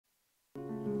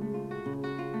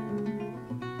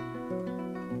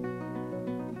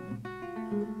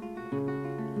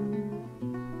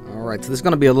Alright, so this is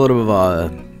going to be a little bit of a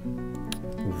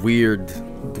weird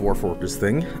Dwarf Fortress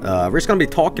thing. We're just going to be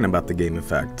talking about the game, in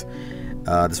fact.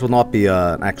 This will not be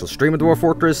an actual stream of Dwarf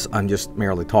Fortress, I'm just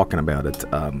merely talking about it.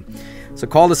 So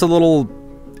call this a little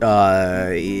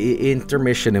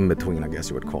intermission in between, I guess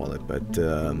you would call it. But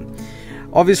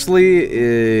obviously,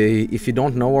 if you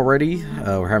don't know already,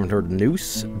 or haven't heard the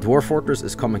news, Dwarf Fortress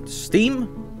is coming to Steam,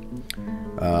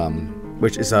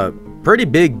 which is a pretty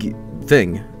big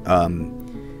thing.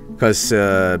 Because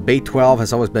Bait 12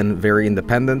 has always been very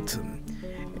independent,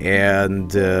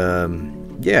 and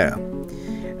yeah,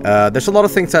 there's a lot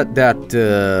of things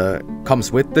that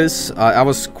comes with this. I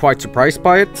was quite surprised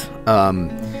by it,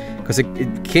 because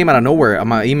it came out of nowhere.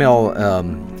 My email,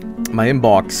 my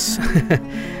inbox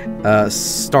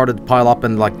started to pile up,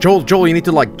 and like, Joel, you need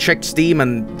to like check Steam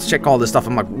and check all this stuff.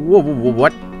 I'm like, whoa,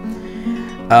 what?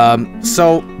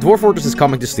 So Dwarf Fortress is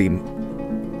coming to Steam.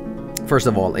 First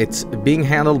of all, it's being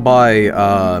handled by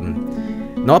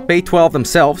not Bait 12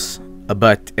 themselves,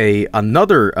 but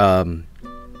another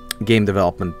game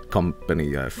development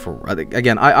company.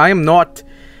 Again, I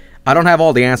don't have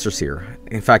all the answers here.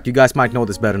 In fact, you guys might know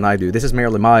this better than I do. This is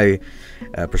merely my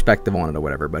perspective on it or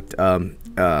whatever. But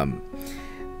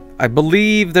I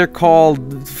believe they're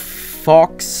called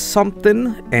Fox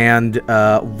something, and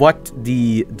what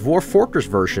the Dwarf Fortress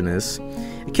version is,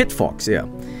 Kit Fox, yeah.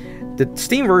 The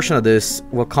Steam version of this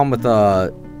will come with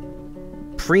a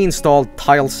pre-installed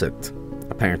tile set,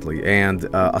 apparently, and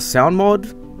a sound mod.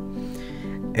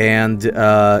 And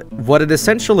what it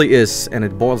essentially is, and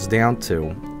it boils down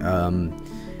to,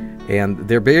 and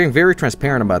they're being very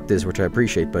transparent about this, which I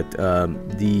appreciate, but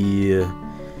the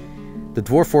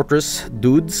Dwarf Fortress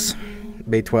dudes,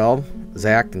 Bait 12,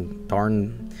 Zach and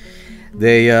Tarn,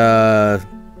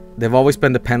 they've always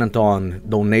been dependent on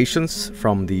donations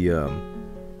from the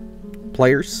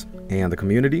players and the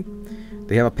community.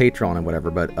 They have a Patreon and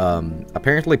whatever, but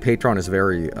apparently Patreon is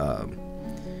very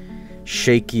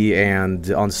shaky and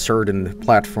uncertain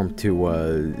platform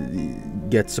to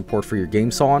get support for your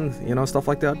games on, you know, stuff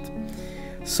like that.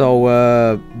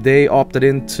 So they opted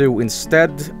in to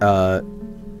instead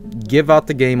give out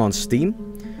the game on Steam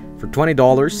for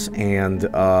 $20, and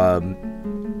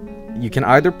you can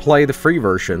either play the free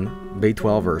version, Bait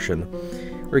 12 version,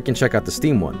 or you can check out the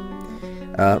Steam one.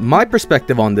 My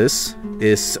perspective on this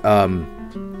is, I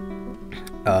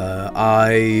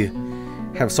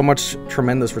have so much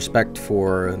tremendous respect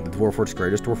for the Dwarf Fortress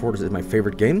creators. Dwarf Fortress is my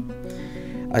favorite game.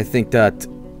 I think that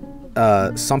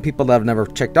some people that have never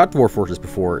checked out Dwarf Fortress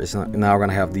before is now going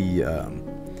to have the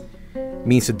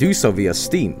means to do so via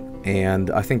Steam,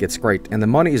 and I think it's great. And the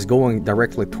money is going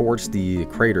directly towards the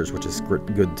creators, which is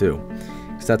good too.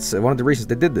 Because that's one of the reasons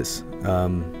they did this.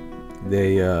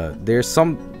 There's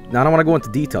some... Now, I don't want to go into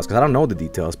details, because I don't know the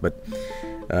details, but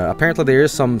apparently there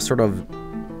is some sort of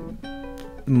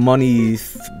money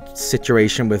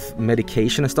situation with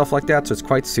medication and stuff like that, so it's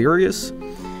quite serious.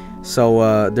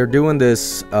 So they're doing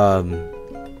this,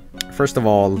 first of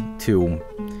all, to,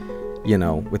 you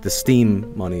know, with the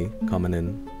Steam money coming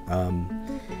in,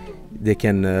 they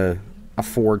can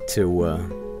afford to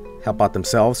help out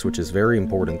themselves, which is very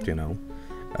important, you know.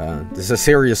 There's a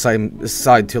serious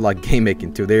side to like game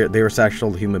making too. There's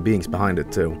actual human beings behind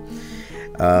it too.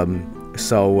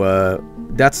 So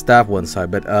that's that one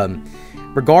side. But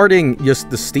regarding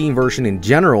just the Steam version in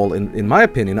general, in my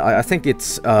opinion, I think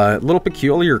it's a little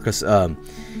peculiar because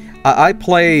I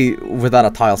play without a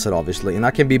tile set, obviously, and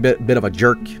I can be a bit of a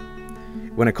jerk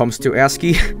when it comes to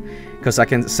ASCII, because I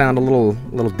can sound a little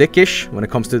dickish when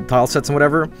it comes to tile sets and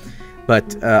whatever.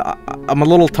 But I'm a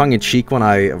little tongue-in-cheek when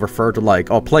I refer to, like,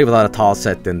 oh, play without a tile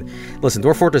set. And listen,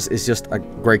 Dwarf Fortress is just a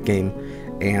great game,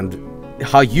 and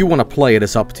how you want to play it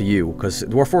is up to you. Because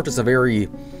Dwarf Fortress is a very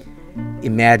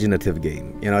imaginative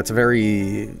game. You know, it's a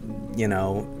very, you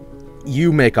know,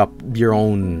 you make up your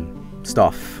own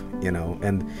stuff. You know,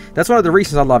 and that's one of the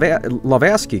reasons I love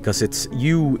ASCII, because it's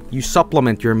you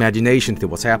supplement your imagination to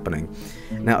what's happening.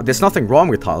 Now, there's nothing wrong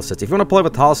with tile sets. If you want to play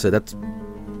with tile set, that's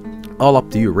all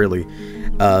up to you, really.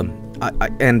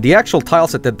 And the actual tile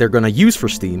set that they're going to use for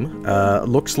Steam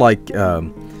looks like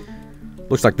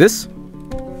this,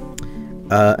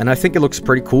 and I think it looks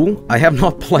pretty cool. I have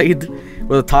not played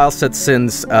with a tile set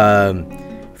since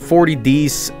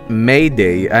 40D's May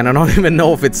Day, and I don't even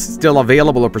know if it's still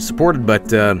available or supported,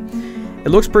 but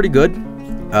it looks pretty good.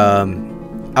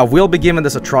 I will be giving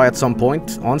this a try at some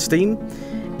point on Steam.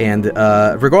 And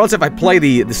regardless if I play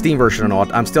the Steam version or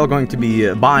not, I'm still going to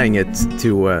be buying it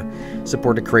to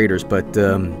support the creators. But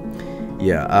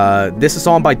yeah, this is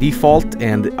on by default,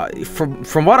 and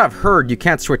from what I've heard, you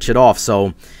can't switch it off.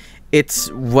 So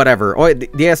it's whatever. Oh,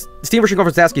 the Steam version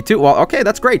covers ASCII too. Well, okay,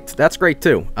 that's great. That's great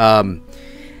too.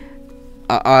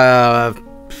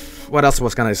 What else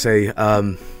was gonna say?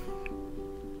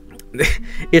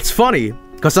 It's funny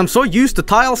because I'm so used to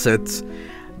tile sets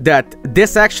that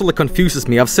this actually confuses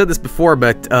me. I've said this before,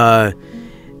 but I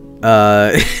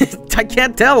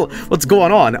can't tell what's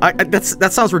going on. That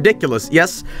sounds ridiculous,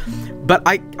 yes, but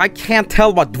I can't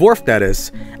tell what dwarf that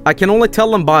is. I can only tell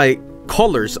them by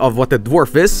colors of what the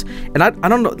dwarf is, and I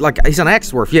don't know, like, he's an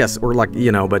axe dwarf, yes, or like,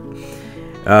 you know, but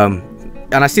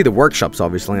and I see the workshops,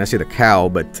 obviously, and I see the cow,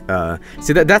 but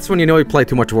see, that's when you know you play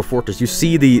too much Dwarf Fortress. You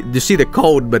see the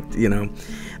code, but you know,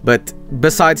 but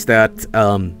besides that,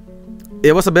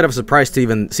 it was a bit of a surprise to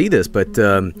even see this, but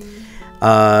yeah,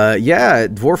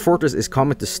 Dwarf Fortress is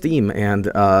coming to Steam, and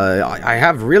I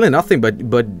have really nothing but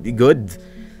good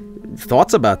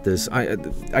thoughts about this. I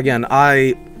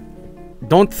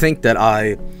don't think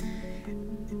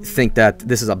that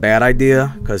this is a bad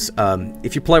idea, because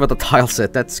if you play with the tile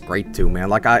set, that's great too, man.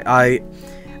 Like, I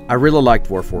really like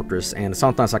Dwarf Fortress, and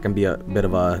sometimes I can be a bit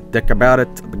of a dick about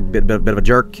it, a bit of a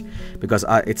jerk, because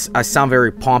I sound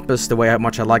very pompous the way how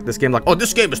much I like this game. Like, oh,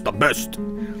 this game is the best.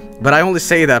 But I only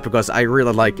say that because I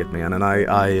really like it, man, and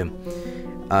I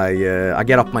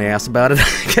get up my ass about it.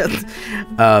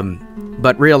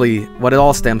 But really, what it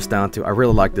all stems down to, I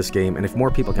really like this game, and if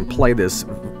more people can play this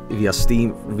via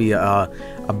Steam, via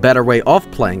a better way of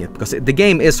playing it, because the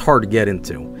game is hard to get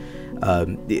into.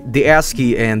 The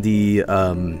ASCII and the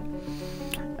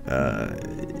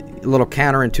little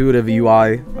counterintuitive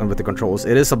UI with the controls,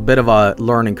 it is a bit of a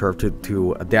learning curve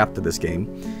to adapt to this game.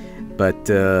 But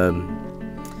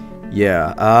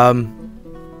yeah,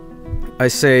 I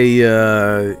say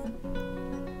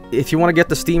if you want to get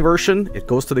the Steam version, it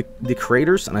goes to the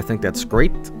creators, and I think that's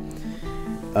great.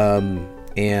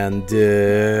 And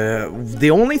the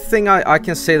only thing I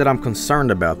can say that I'm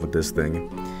concerned about with this thing,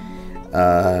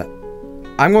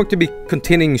 I'm going to be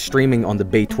continuing streaming on the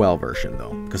Bay 12 version,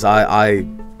 though, because ASCII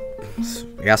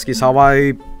is how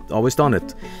I always done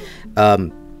it.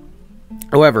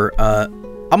 However,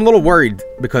 I'm a little worried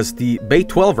because the Bay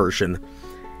 12 version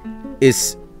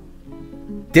is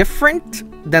different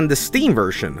than the Steam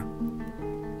version.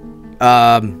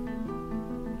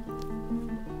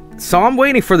 So I'm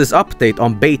waiting for this update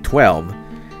on Bay 12,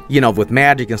 you know, with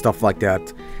magic and stuff like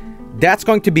that. That's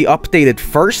going to be updated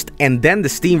first, and then the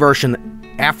Steam version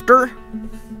after.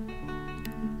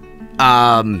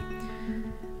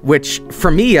 Which,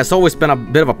 for me, has always been a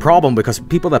bit of a problem, because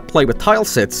people that play with tile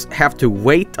sets have to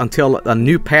wait until a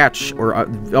new patch or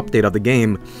update of the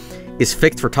game is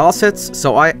fixed for tile sets.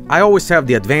 So I always have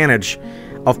the advantage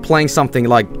of playing something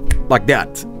like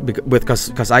that,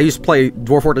 because I used to play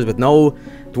Dwarf Fortress with no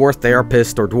Dwarf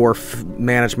Therapist or Dwarf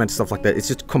Management, stuff like that. It's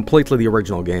just completely the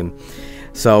original game.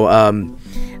 So I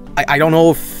don't know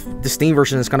if the Steam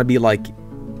version is going to be like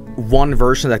one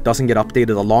version that doesn't get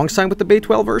updated alongside with the Bay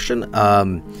 12 version.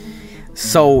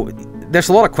 So there's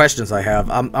a lot of questions I have.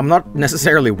 I'm not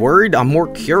necessarily worried. I'm more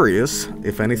curious,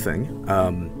 if anything.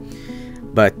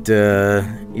 But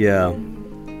yeah.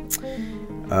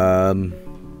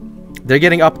 They're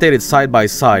getting updated side by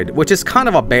side, which is kind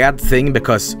of a bad thing,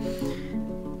 because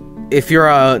if you're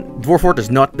a Dwarf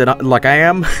Fortress nut like I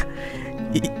am,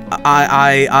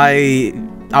 I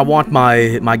want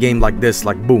my game like this,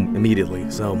 like boom, immediately.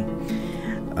 So,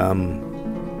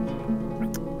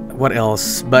 what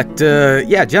else? But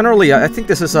yeah, generally, I think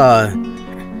this is a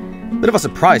bit of a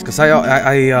surprise, because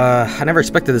I never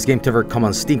expected this game to ever come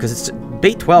on Steam, because it's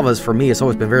Bay 12 has, for me, it's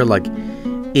always been very like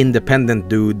independent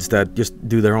dudes that just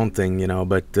do their own thing, you know.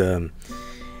 But you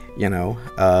know,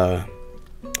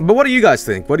 but what do you guys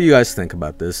think? What do you guys think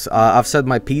about this? I've said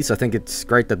my piece. I think it's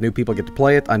great that new people get to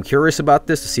play it. I'm curious about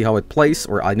this to see how it plays,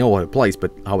 or I know how it plays,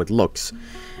 but how it looks.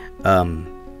 I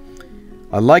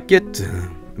like it.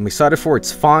 I'm excited for it.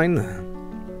 It's fine.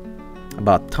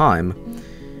 About time.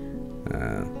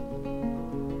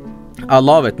 I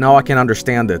love it. Now I can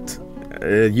understand it.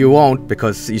 You won't,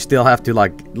 because you still have to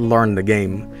like learn the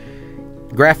game.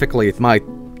 Graphically, it might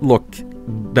look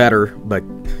better, but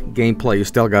gameplay, you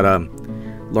still gotta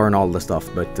learn all the stuff.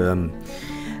 But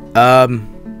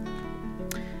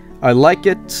I like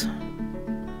it.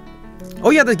 Oh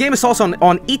yeah, the game is also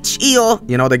on itch.io.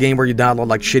 You know, the game where you download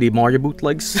like shitty Mario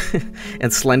bootlegs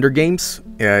and Slender games.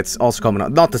 Yeah, it's also coming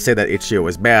out. Not to say that itch.io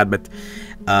is bad, but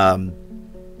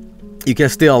you can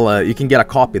still you can get a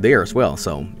copy there as well.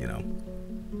 So you know.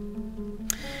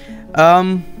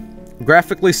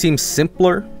 Graphically seems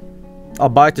simpler. I'll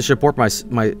buy it to support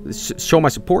show my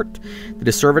support. To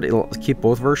deserve it, it'll keep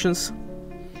both versions.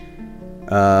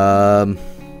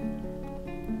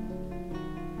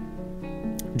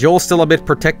 Joel's still a bit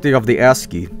protective of the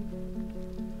ASCII.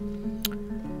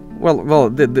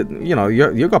 Well, you know,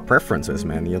 you got preferences,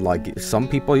 man. You like, some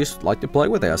people just like to play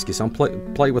with ASCII, some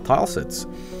play with tilesets.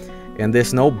 And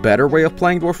there's no better way of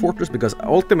playing Dwarf Fortress, because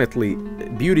ultimately,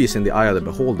 beauty is in the eye of the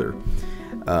beholder.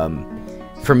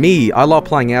 For me, I love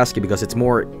playing ASCII because it's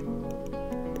more...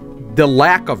 The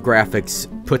lack of graphics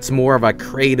puts more of a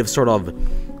creative sort of...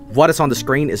 What is on the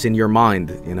screen is in your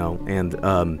mind, you know, and...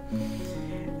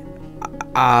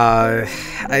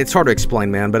 it's hard to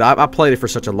explain, man, but I played it for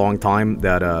such a long time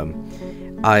that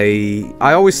I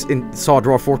always saw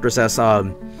Dwarf Fortress as...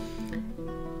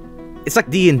 It's like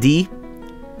D&D.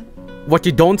 What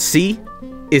you don't see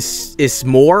is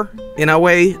more, in a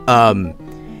way,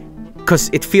 because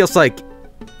it feels like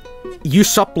you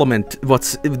supplement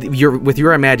what's with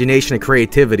your imagination and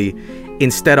creativity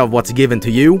instead of what's given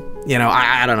to you. You know,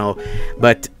 I don't know,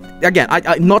 but again,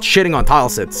 I'm not shitting on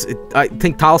tilesets. I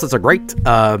think tilesets are great,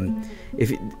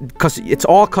 because it's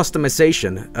all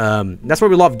customization. That's why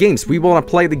we love games. We want to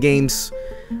play the games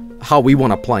how we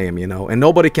want to play them, you know, and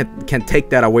nobody can take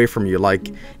that away from you.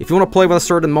 Like, if you want to play with a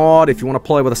certain mod, if you want to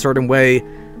play with a certain way,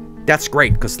 that's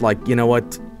great, because, like, you know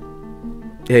what,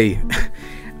 hey,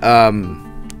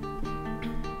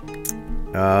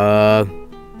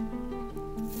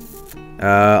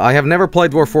 I have never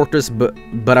played Dwarf Fortress, but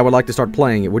I would like to start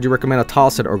playing it. Would you recommend a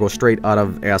tileset or go straight out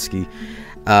of ASCII?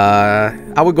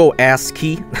 I would go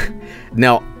ASCII.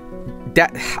 Now,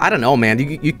 that, I don't know, man.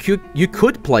 You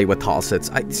could play with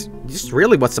tilesets. It's just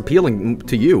really what's appealing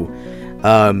to you.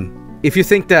 If you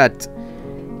think that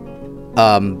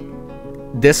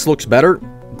this looks better,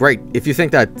 great. If you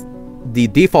think that the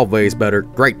default way is better,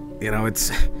 great. You know,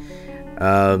 it's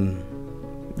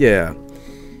yeah.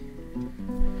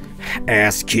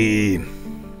 ASCII.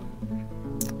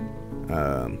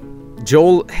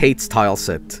 Joel hates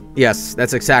tileset. Yes,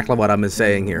 that's exactly what I'm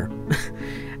saying here.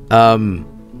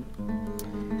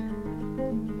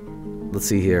 Let's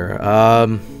see here.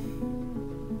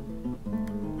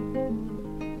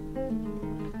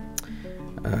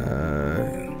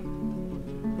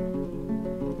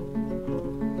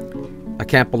 I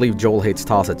can't believe Joel hates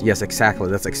tilesets. Yes, exactly.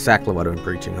 That's exactly what I'm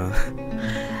preaching, huh?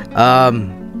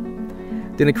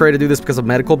 Didn't create to do this because of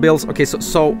medical bills. Okay,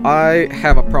 so I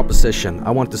have a proposition.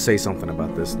 I want to say something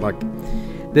about this. Like,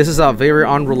 this is a very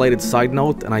unrelated side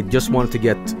note, and I just wanted to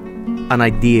get an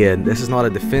idea. This is not a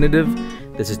definitive.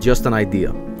 This is just an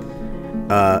idea.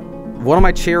 One of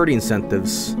my charity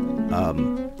incentives,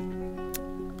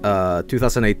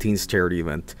 2018's charity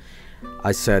event,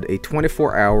 I said a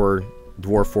 24-hour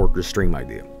Dwarf Fortress stream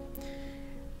idea.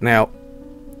 Now,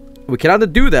 we can either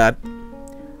do that,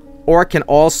 or I can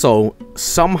also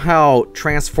somehow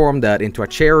transform that into a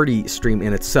charity stream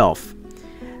in itself.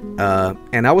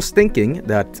 And I was thinking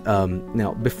that,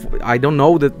 now, before, I don't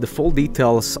know the full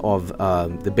details of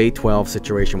the Bay 12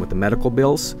 situation with the medical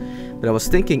bills, but I was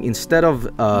thinking, instead of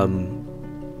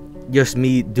just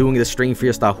me doing the stream for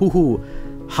just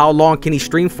how long can he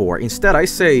stream for? Instead, I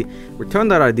say, we turn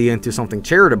that idea into something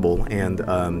charitable, and,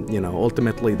 you know,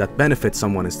 ultimately that benefits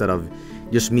someone instead of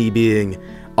just me being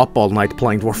up all night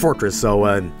playing Dwarf Fortress. So,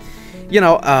 you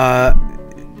know,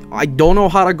 I don't know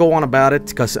how to go on about it,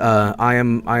 because I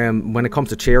am, when it comes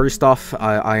to charity stuff,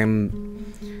 I am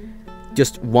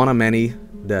just one of many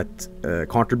that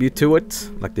contribute to it,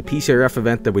 like the PCRF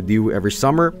event that we do every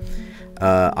summer.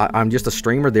 I'm just a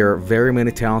streamer. There are very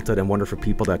many talented and wonderful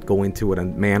people that go into it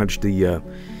and manage the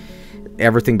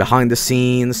everything behind the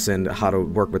scenes and how to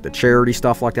work with the charity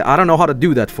stuff like that. I don't know how to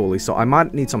do that fully, so I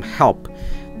might need some help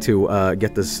to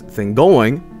get this thing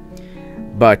going.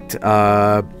 But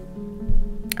I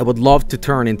would love to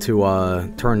turn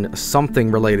something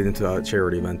related into a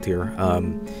charity event here.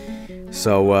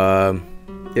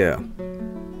 Yeah.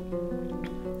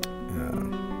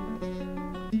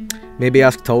 Maybe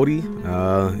ask Toady.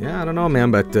 Yeah, I don't know,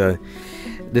 man. But the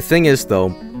thing is, though,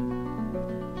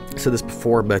 I said this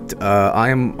before, but I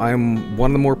am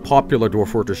one of the more popular Dwarf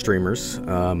Fortress streamers.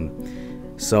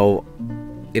 So,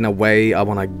 in a way, I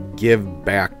want to give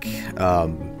back.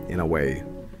 In a way,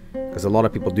 because a lot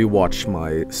of people do watch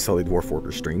my silly Dwarf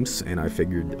Fortress streams, and I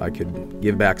figured I could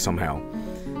give back somehow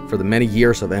for the many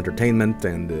years of entertainment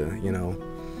and you know,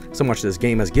 so much this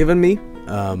game has given me.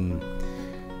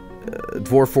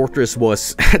 Dwarf Fortress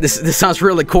was this sounds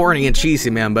really corny and cheesy,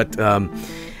 man, but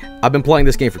I've been playing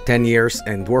this game for 10 years,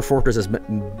 and Dwarf Fortress has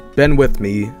been with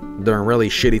me during really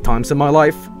shitty times in my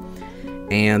life.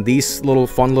 And these little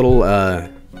fun little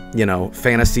you know,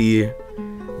 fantasy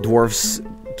dwarves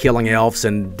killing elves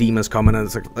and demons coming, and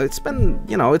it's been,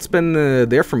 you know, it's been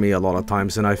there for me a lot of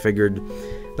times, and I figured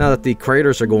now that the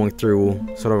creators are going through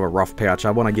sort of a rough patch,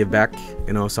 I want to give back,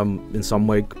 you know, in some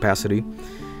way, capacity.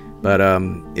 But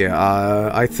yeah,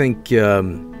 I think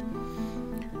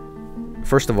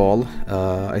first of all,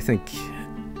 I think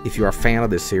if you are a fan of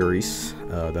this series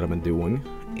that I've been doing,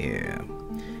 yeah,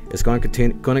 it's going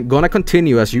to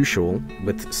continue as usual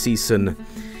with season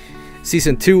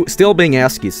 2 still being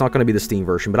ASCII. It's not going to be the Steam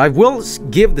version, but I will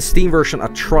give the Steam version a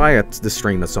try at the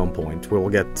stream at some point. We'll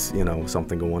get, you know,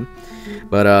 something going.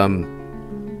 But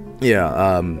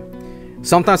yeah,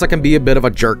 sometimes I can be a bit of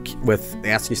a jerk with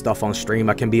ASCII stuff on stream.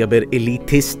 I can be a bit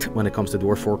elitist when it comes to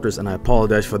Dwarf Fortress, and I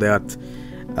apologize for that.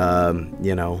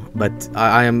 You know, but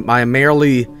I am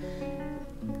merely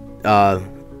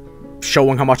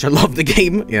showing how much I love the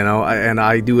game, you know, and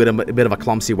I do it in a bit of a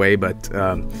clumsy way, but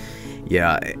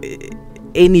yeah.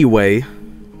 Anyway,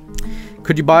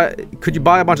 could you buy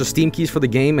a bunch of Steam keys for the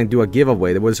game and do a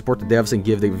giveaway that would support the devs and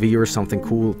give the viewers something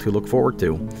cool to look forward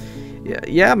to?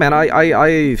 Yeah, man.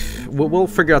 We'll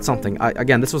figure out something.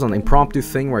 Again, this was an impromptu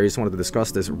thing where I just wanted to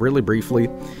discuss this really briefly,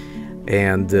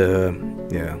 and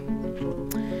yeah.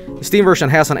 The Steam version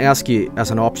has an ASCII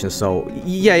as an option, so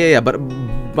yeah. But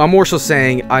I'm more so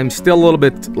saying I'm still a little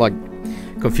bit like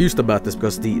confused about this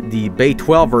because the Bay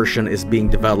 12 version is being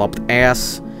developed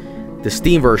as the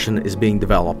Steam version is being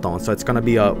developed on, so it's gonna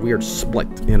be a weird split,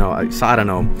 you know. So I don't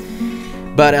know,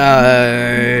 but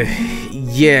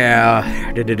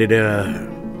yeah.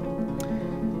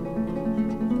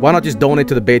 Why not just donate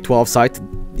to the Bay 12 site?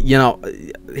 You know,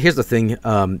 here's the thing.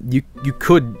 You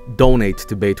could donate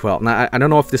to Bay 12. Now I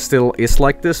don't know if this still is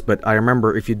like this, but I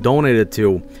remember if you donated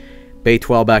to Bay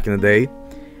 12 back in the day,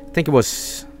 I think it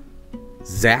was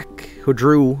Zach who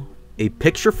drew a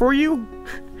picture for you,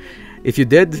 if you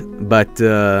did. But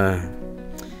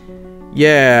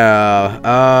yeah,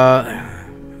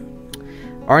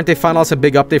 aren't they finalizing a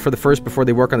big update for the first before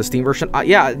they work on the Steam version?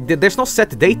 Yeah, there's no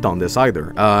set date on this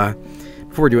either.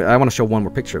 Before we do it, I want to show one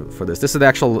more picture for this. This is the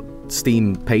actual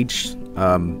Steam page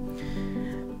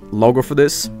logo for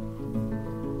this.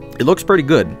 It looks pretty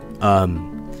good.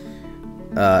 And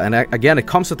again, it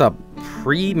comes with a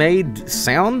pre-made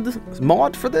sound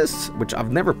mod for this, which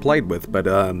I've never played with, but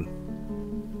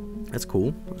that's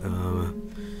cool.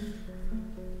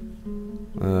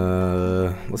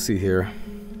 Let's see here.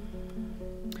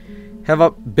 Have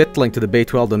a bit link to the Bay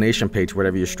 12 donation page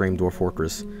wherever you stream Dwarf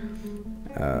Fortress.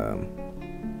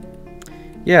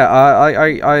 Yeah,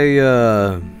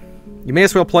 you may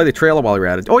as well play the trailer while you're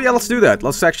at it. Oh yeah, let's do that.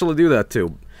 Let's actually do that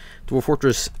too. Dwarf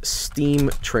Fortress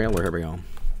Steam trailer. Here we go.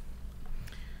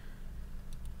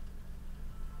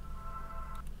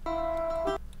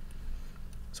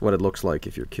 That's what it looks like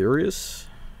if you're curious.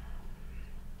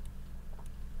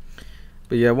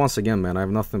 But yeah, once again, man, I have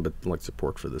nothing but like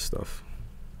support for this stuff.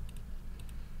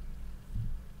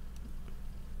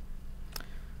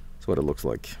 That's what it looks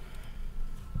like.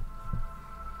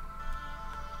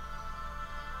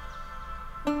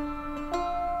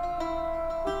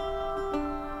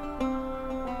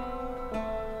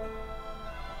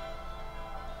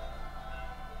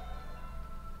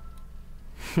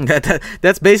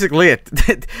 That's basically it.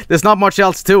 There's not much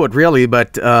else to it, really,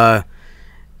 but,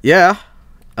 yeah.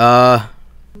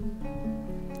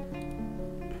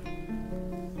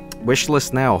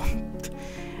 Wishlist now.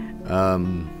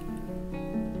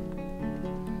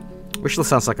 Wishlist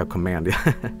sounds like a command.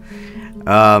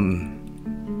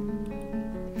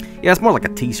 Yeah, it's more like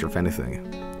a teaser, if anything.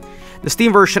 The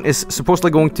Steam version is supposedly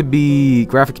going to be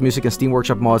graphics, music, and Steam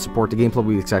Workshop mod support. The gameplay will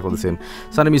be exactly the same.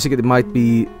 Sound and music, it might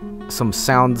be some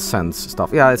sound sense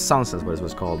stuff. Yeah, it's sound sense, what it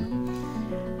was called.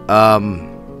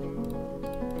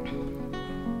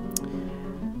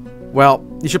 Well,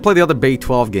 you should play the other Bay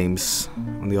 12 games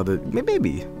on the other.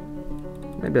 Maybe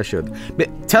I should.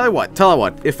 But tell you what.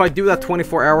 If I do that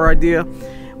 24-hour idea,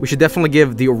 we should definitely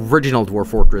give the original Dwarf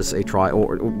Fortress a try.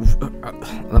 Or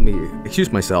let me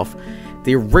excuse myself.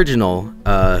 The original,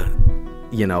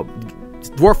 you know,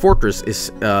 Dwarf Fortress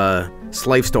is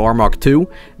Slaves to Armok 2.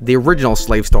 The original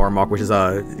Slaves to Armok, which is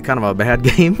a kind of a bad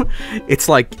game. It's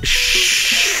like,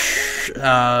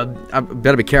 I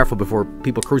better be careful before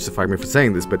people crucify me for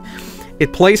saying this, but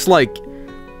it plays like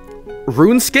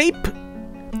RuneScape,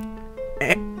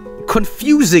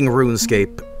 confusing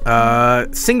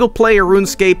RuneScape, single-player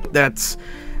RuneScape that's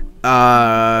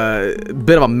a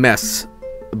bit of a mess,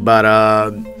 but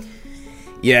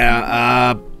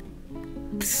yeah,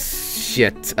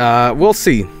 shit. We'll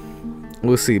see.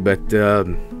 But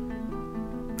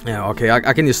yeah, okay.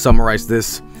 I can just summarize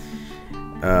this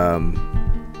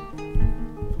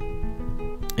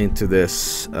into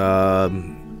this.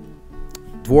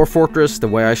 Dwarf Fortress, the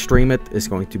way I stream it, is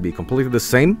going to be completely the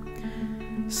same.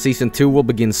 Season 2 will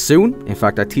begin soon. In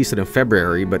fact, I teased it in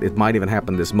February, but it might even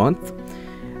happen this month.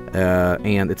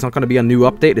 And it's not going to be a new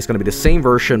update. It's going to be the same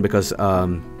version because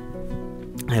I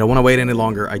don't want to wait any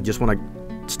longer. I just want to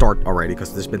start already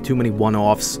because there's been too many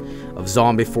one-offs of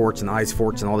zombie forts and ice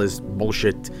forts and all this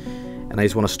bullshit. And I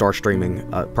just want to start streaming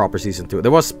proper Season 2.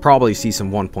 There was probably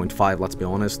Season 1.5, let's be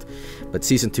honest. But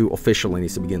Season 2 officially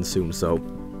needs to begin soon, so...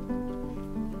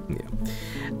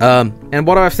 yeah. And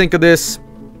what do I think of this?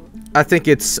 I think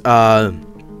it's cool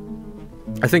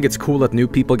that new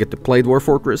people get to play Dwarf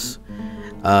Fortress.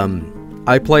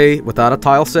 I play without a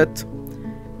tile set,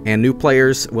 and new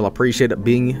players will appreciate it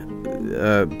being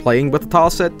playing with a tile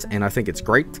set, and I think it's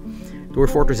great. Dwarf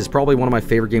Fortress is probably one of my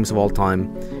favorite games of all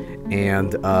time,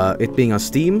 and it being on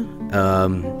Steam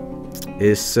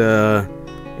is a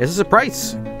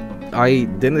surprise. I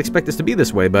didn't expect this to be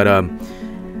this way, but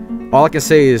all I can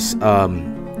say is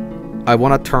I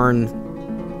want to turn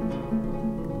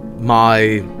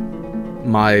my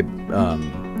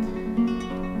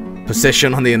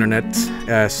position on the internet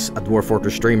as a Dwarf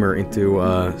Fortress streamer into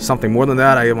something more than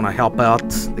that. I want to help out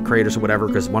the creators or whatever,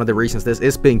 because one of the reasons this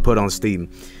is being put on Steam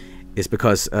is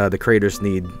because the creators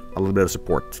need a little bit of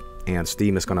support, and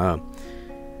Steam is gonna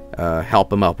help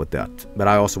them out with that. But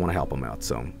I also want to help them out,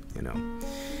 so you know.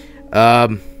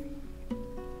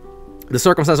 The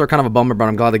circumstances are kind of a bummer, but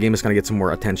I'm glad the game is gonna get some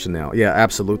more attention now. Yeah,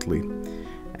 absolutely.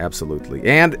 Absolutely.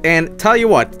 And tell you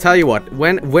what,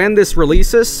 when this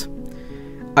releases,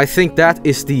 I think that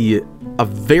is a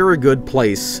very good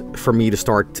place for me to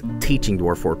start teaching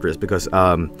Dwarf Fortress, because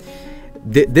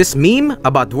this meme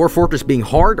about Dwarf Fortress being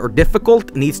hard or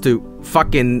difficult needs to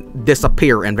fucking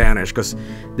disappear and vanish, because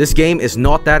this game is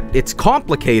not that... it's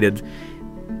complicated,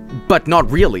 but not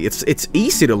really. It's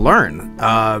easy to learn.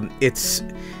 It's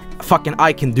fucking...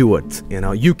 I can do it, you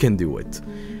know, you can do it.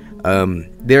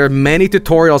 There are many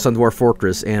tutorials on Dwarf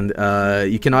Fortress, and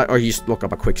you cannot, or you just look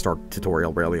up a quick start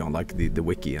tutorial really on like the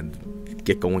wiki and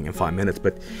get going in 5 minutes.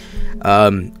 But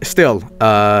still,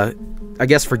 I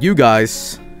guess for you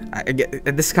guys,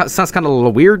 this sounds kind of a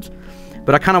little weird,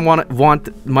 but I kind of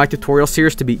want my tutorial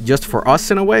series to be just for us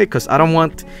in a way, because I don't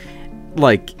want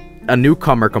like a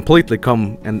newcomer completely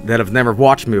come and that have never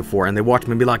watched me before, and they watch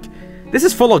me and be like, this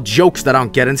is full of jokes that I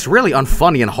don't get, and it's really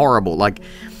unfunny and horrible, like.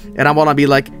 And I want to be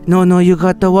like, no, you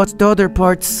got to watch the other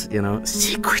parts, you know,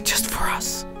 secret just for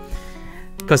us.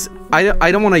 Because I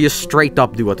don't want to just straight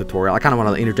up do a tutorial. I kind of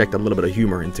want to interject a little bit of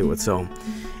humor into it, so,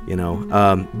 you know.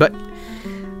 But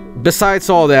besides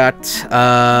all that,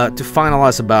 to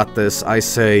finalize about this, I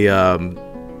say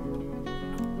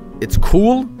it's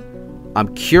cool.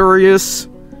 I'm curious.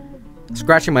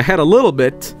 Scratching my head a little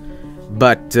bit.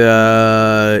 But,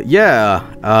 yeah.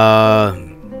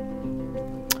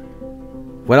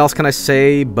 What else can I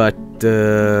say? But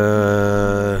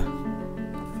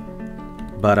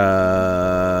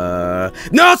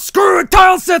no, screw it!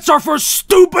 Tile sets are for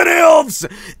stupid elves!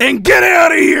 And get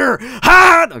out of here!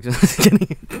 Ha! No, just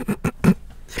kidding.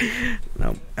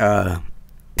 No.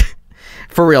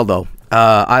 For real though,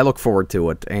 I look forward to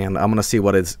it, and I'm gonna see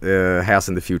what it has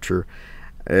in the future.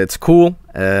 It's cool.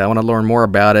 I want to learn more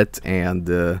about it, and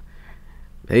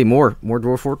hey, more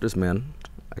Dwarf Fortress, man.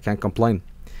 I can't complain.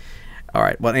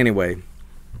 Alright, well, anyway.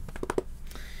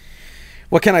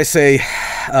 What can I say?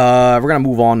 We're going to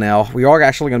move on now. We are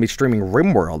actually going to be streaming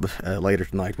RimWorld later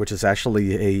tonight, which is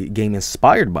actually a game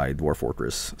inspired by Dwarf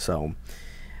Fortress. So,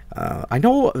 I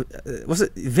know... was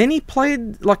it... Vinny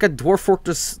played, like, a Dwarf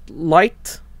Fortress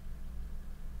Light?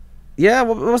 Yeah,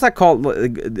 what was that called?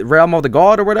 Realm of the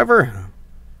God or whatever?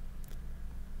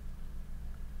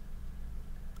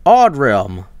 Odd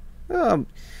Realm.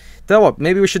 Tell what,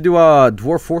 maybe we should do a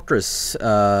Dwarf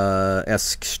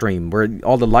Fortress-esque stream where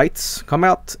all the lights come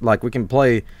out. Like, we can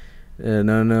play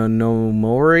no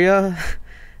Moria,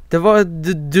 the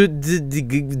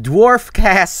Dwarf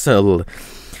Castle,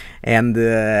 and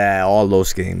all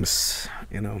those games,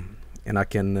 you know. And I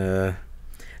can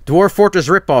Dwarf Fortress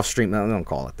ripoff stream. No, don't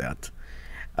call it that.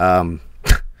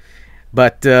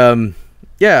 But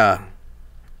yeah,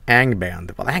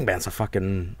 Angband. Well, Angband's a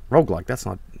fucking roguelike. That's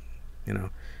not, you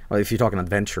know. Well, if you're talking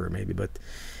adventure, maybe, but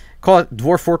call it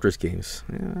Dwarf Fortress games.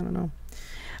 Yeah, I don't know.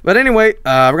 But anyway,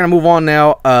 we're gonna move on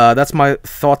now. That's my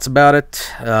thoughts about it.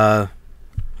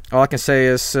 All I can say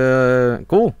is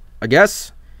cool, I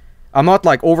guess. I'm not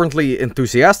like overtly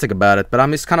enthusiastic about it, but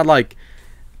I'm just kind of like,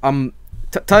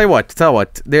 tell you what.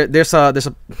 There's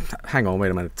a. Hang on,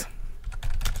 wait a minute.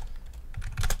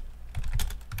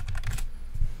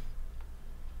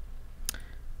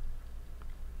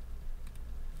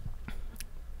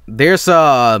 There's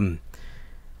a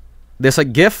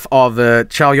GIF of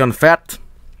Chow Yun Fat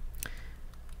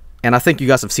And I think you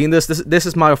guys have seen this. This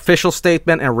is my official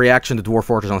statement and reaction to Dwarf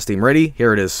Fortress on Steam. Ready?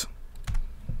 Here it is.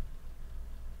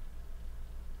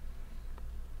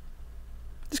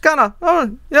 Just kind of,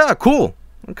 oh, yeah, cool.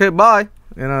 Okay, bye.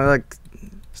 You know, like,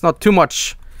 it's not too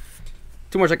much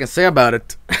I can say about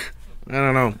it. I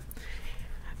don't know.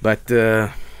 But,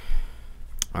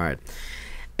 alright.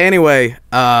 Anyway,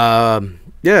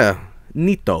 yeah,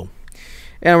 neato.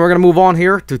 And we're gonna move on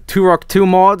here to Turok 2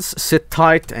 mods. Sit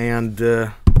tight,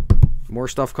 and more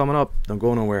stuff coming up. Don't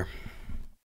go nowhere.